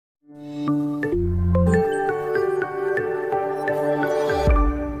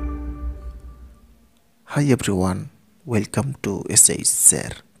Hi everyone, welcome to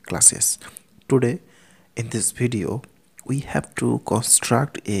SHare classes. Today in this video we have to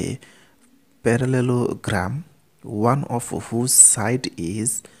construct a parallelogram, one of whose side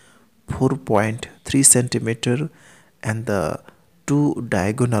is 4.3 centimeter and the two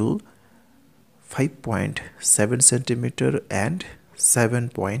diagonal 5.7 centimeter and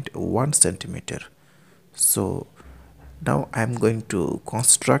 7.1 centimeter. So now I am going to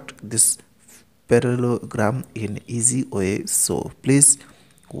construct this parallelogram in easy way, so please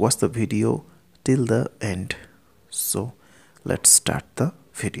watch the video till the end. So let's start the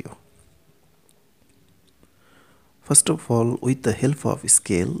video. First of all, with the help of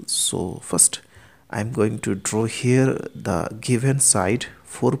scale, so first I'm going to draw here the given side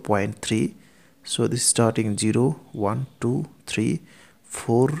 4.3. so this is starting 0 1 2 3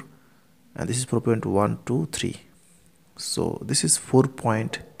 4 and this is 4.1 2 3. So this is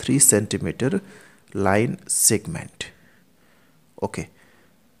 4.3 centimeter line segment. Okay,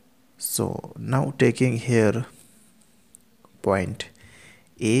 so now taking here point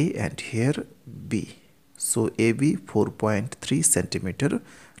A and here B, so AB 4.3 centimeter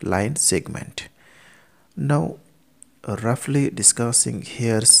line segment. Now roughly discussing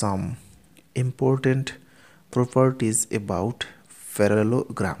here some important properties about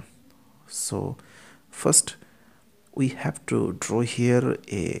parallelogram. So first we have to draw here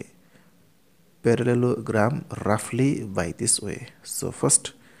a parallelogram roughly by this way. So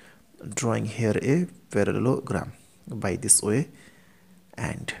first drawing here a parallelogram by this way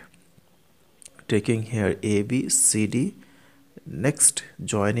and taking here AB CD, next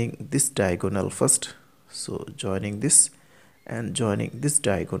joining this diagonal first, so joining this and joining this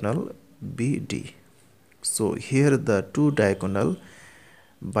diagonal BD. So here the two diagonal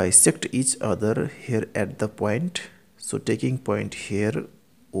bisect each other here at the point, so taking point here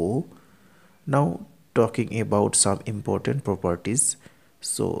O. Now talking about some important properties.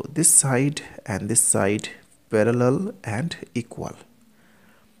 So this side and this side parallel and equal.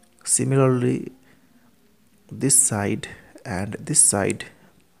 Similarly this side and this side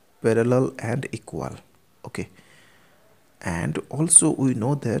parallel and equal. Okay, and also we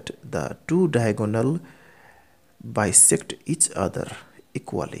know that the two diagonal bisect each other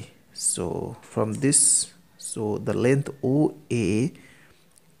equally. So from this, so the length OA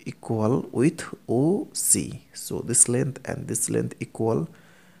equal with OC, so this length and this length equal,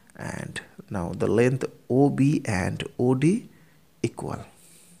 and now the length OB and OD equal.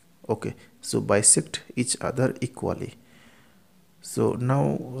 Okay, so bisect each other equally. So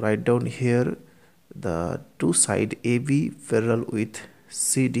now write down here the two side AB parallel with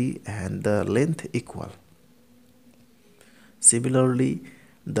CD and the length equal. Similarly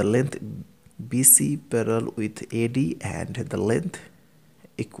the length BC parallel with AD and the length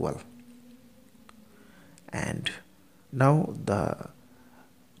equal. And now the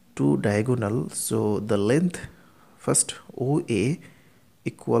two diagonal, so the length first OA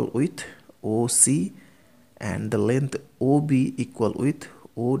equal with OC and the length OB equal with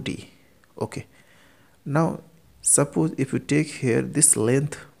OD. Okay, now suppose if you take here this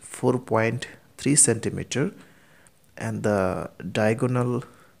length 4.3 centimeter and the diagonal,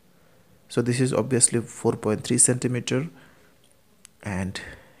 so this is obviously 4.3 centimeter, and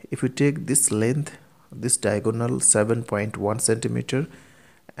if you take this length, this diagonal 7.1 centimeter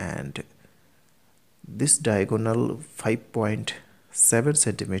and this diagonal 5.7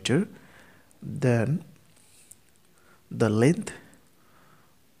 centimeter, then the length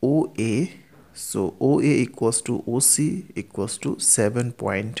OA, so OA equals to OC equals to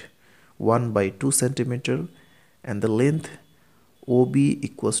 7.1 by 2 centimeter and the length OB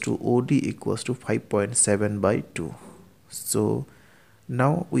equals to OD equals to 5.7 by 2. So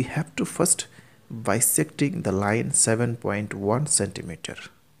now we have to first bisecting the line 7.1 centimeter.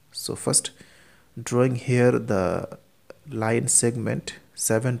 So first drawing here the line segment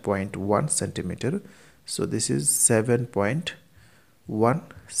 7.1 centimeter, so this is 7.1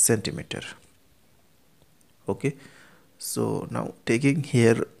 centimeter. Okay, so now taking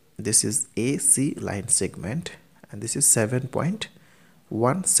here this is AC line segment and this is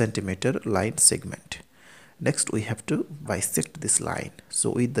 7.1 centimeter line segment. Next we have to bisect this line,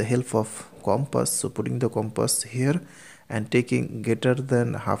 so with the help of compass, so putting the compass here and taking greater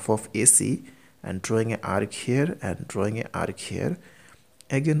than half of AC and drawing an arc here and drawing an arc here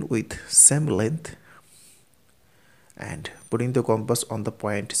again with same length and putting the compass on the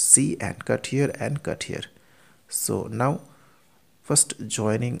point C and cut here and cut here. So now first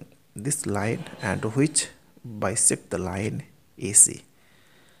joining this line and which bisect the line AC.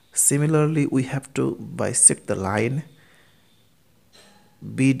 Similarly we have to bisect the line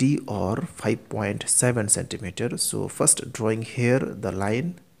BD or 5.7 centimeter. So first drawing here the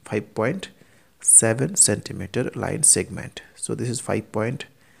line 5.7 centimeter line segment. So this is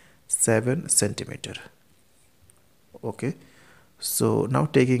 5.7 centimeter. Okay, so now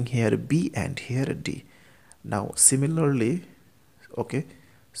taking here B and here D. Now similarly, okay,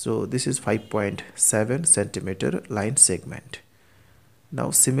 so this is 5.7 centimeter line segment.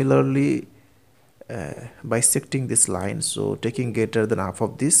 Now similarly, bisecting this line, so taking greater than half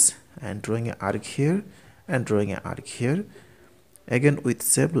of this and drawing an arc here and drawing an arc here, again with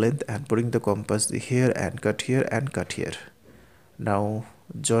same length, and putting the compass here and cut here and cut here. Now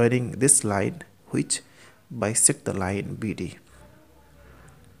joining this line which bisect the line BD.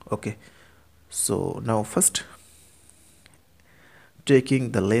 Okay, so now first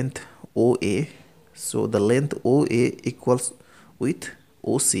taking the length OA, so the length OA equals with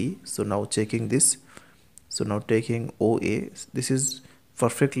OC. So now checking this, so now taking OA, this is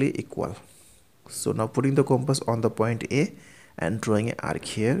perfectly equal. So now putting the compass on the point A and drawing an arc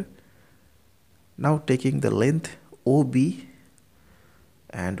here. Now taking the length OB,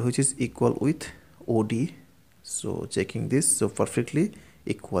 and which is equal with OD. So checking this, so perfectly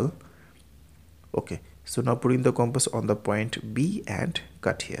equal. Okay, so now putting the compass on the point B and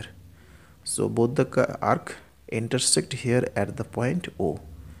cut here. So both the arc intersect here at the point O.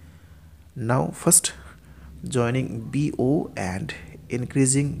 Now first joining BO and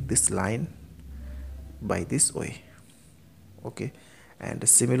increasing this line by this way. Okay, and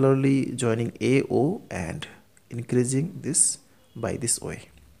similarly joining AO and increasing this by this way.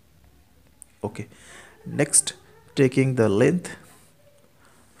 Okay, next taking the length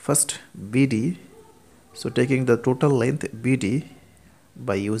first BD, so taking the total length BD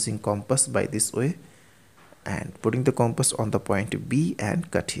by using compass by this way and putting the compass on the point B and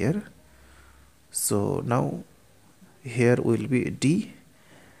cut here. So now here will be D.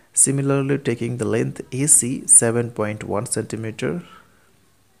 Similarly taking the length AC 7.1 centimeter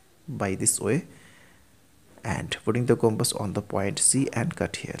by this way and putting the compass on the point C and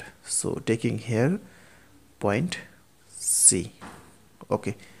cut here. So taking here point C.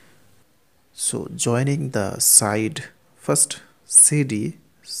 Okay, so joining the side first CD,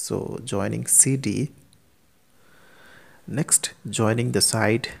 so joining CD, next joining the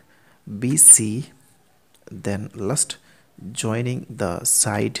side BC, then last joining the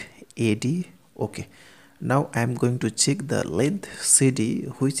side AD. Okay, now I am going to check the length CD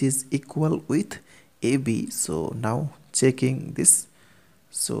which is equal with AB. So now checking this,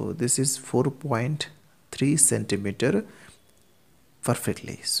 so this is 4.3 centimeter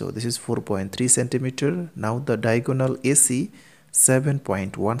perfectly. So this is 4.3 centimeter. Now the diagonal AC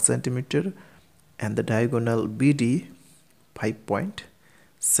 7.1 centimeter and the diagonal BD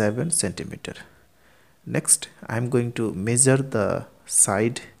 5.7 centimeter. Next I am going to measure the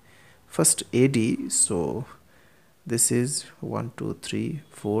side first AD. So this is 1 2 3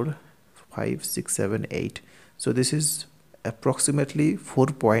 4 5 6 7 8. So this is approximately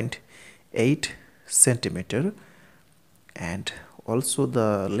 4.8 centimeter, and also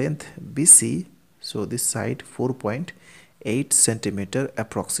the length BC, so this side 4.8 centimeter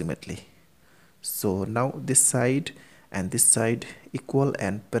approximately. So now this side and this side equal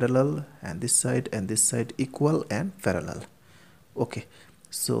and parallel, and this side equal and parallel. Okay,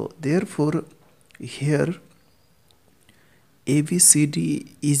 so therefore here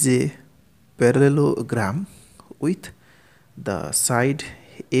ABCD is a parallelogram with the side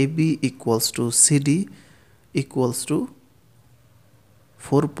AB equals to CD equals to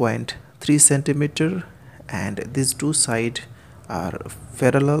 4.3 centimeter, and these two sides are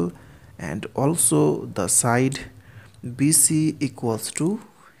parallel, and also the side BC equals to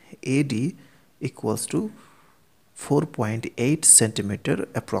AD equals to 4.8 centimeter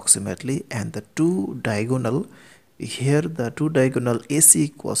approximately, and the two diagonal here, the two diagonal AC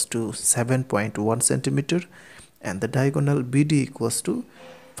equals to 7.1 centimeter and the diagonal BD equals to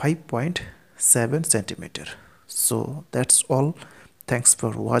 5.7 centimeter. So that's all. Thanks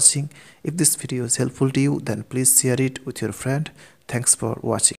for watching. If this video is helpful to you, then please share it with your friend. Thanks for watching.